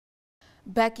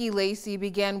Beckie Lacey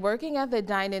began working at the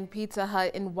Dine-In Pizza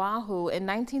Hut in Wahoo in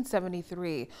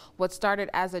 1973. What started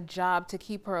as a job to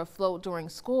keep her afloat during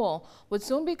school would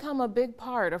soon become a big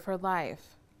part of her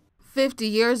life. 50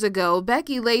 years ago,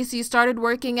 Beckie Lacey started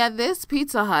working at this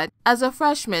Pizza Hut as a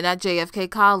freshman at JFK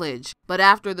College. But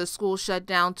after the school shut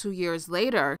down 2 years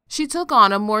later, she took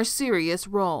on a more serious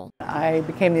role. I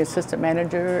became the assistant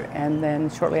manager, and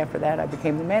then shortly after that I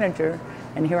became the manager,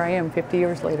 and here I am 50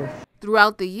 years later.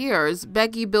 Throughout the years,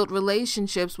 Beckie built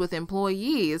relationships with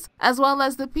employees as well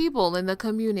as the people in the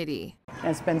community.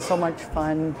 And it's been so much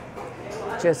fun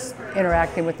just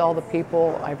interacting with all the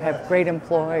people. I've had great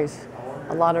employees,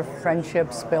 a lot of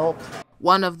friendships built.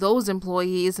 One of those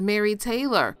employees, Mary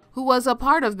Taylor, who was a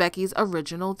part of Beckie's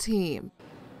original team.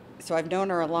 So I've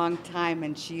known her a long time,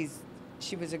 and she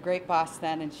was a great boss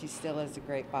then, and she still is a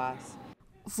great boss.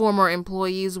 Former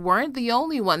employees weren't the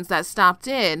only ones that stopped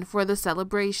in for the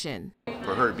celebration.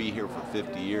 For her to be here for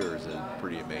 50 years is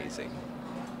pretty amazing.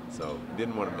 So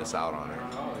didn't want to miss out on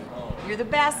her. You're the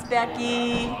best,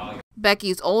 Beckie.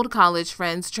 Beckie's old college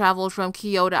friends traveled from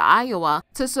Keota, Iowa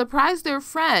to surprise their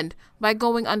friend by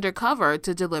going undercover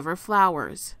to deliver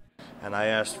flowers. And I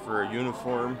asked for a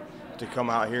uniform to come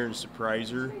out here and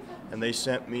surprise her, and they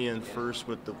sent me in first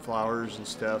with the flowers and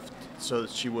stuff so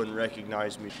that she wouldn't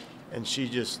recognize me. And she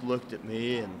just looked at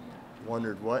me and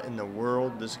wondered what in the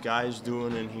world this guy's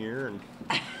doing in here. And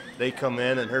they come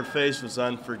in, and her face was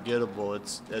unforgettable.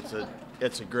 It's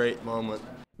a great moment.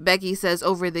 Beckie says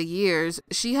over the years,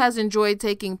 she has enjoyed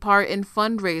taking part in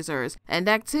fundraisers and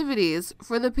activities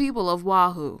for the people of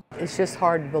Wahoo. It's just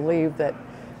hard to believe that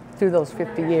through those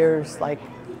 50 years, like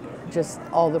just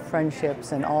all the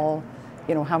friendships and all,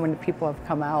 how many people have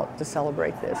come out to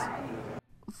celebrate this.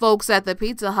 Folks at the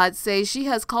Pizza Hut say she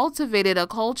has cultivated a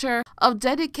culture of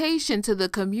dedication to the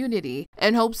community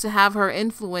and hopes to have her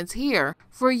influence here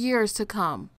for years to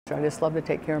come. I just love to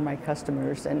take care of my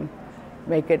customers and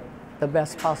make it the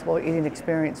best possible eating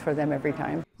experience for them every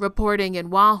time. Reporting in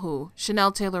Wahoo,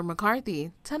 Chanel Taylor McCarthy,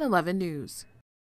 1011 News.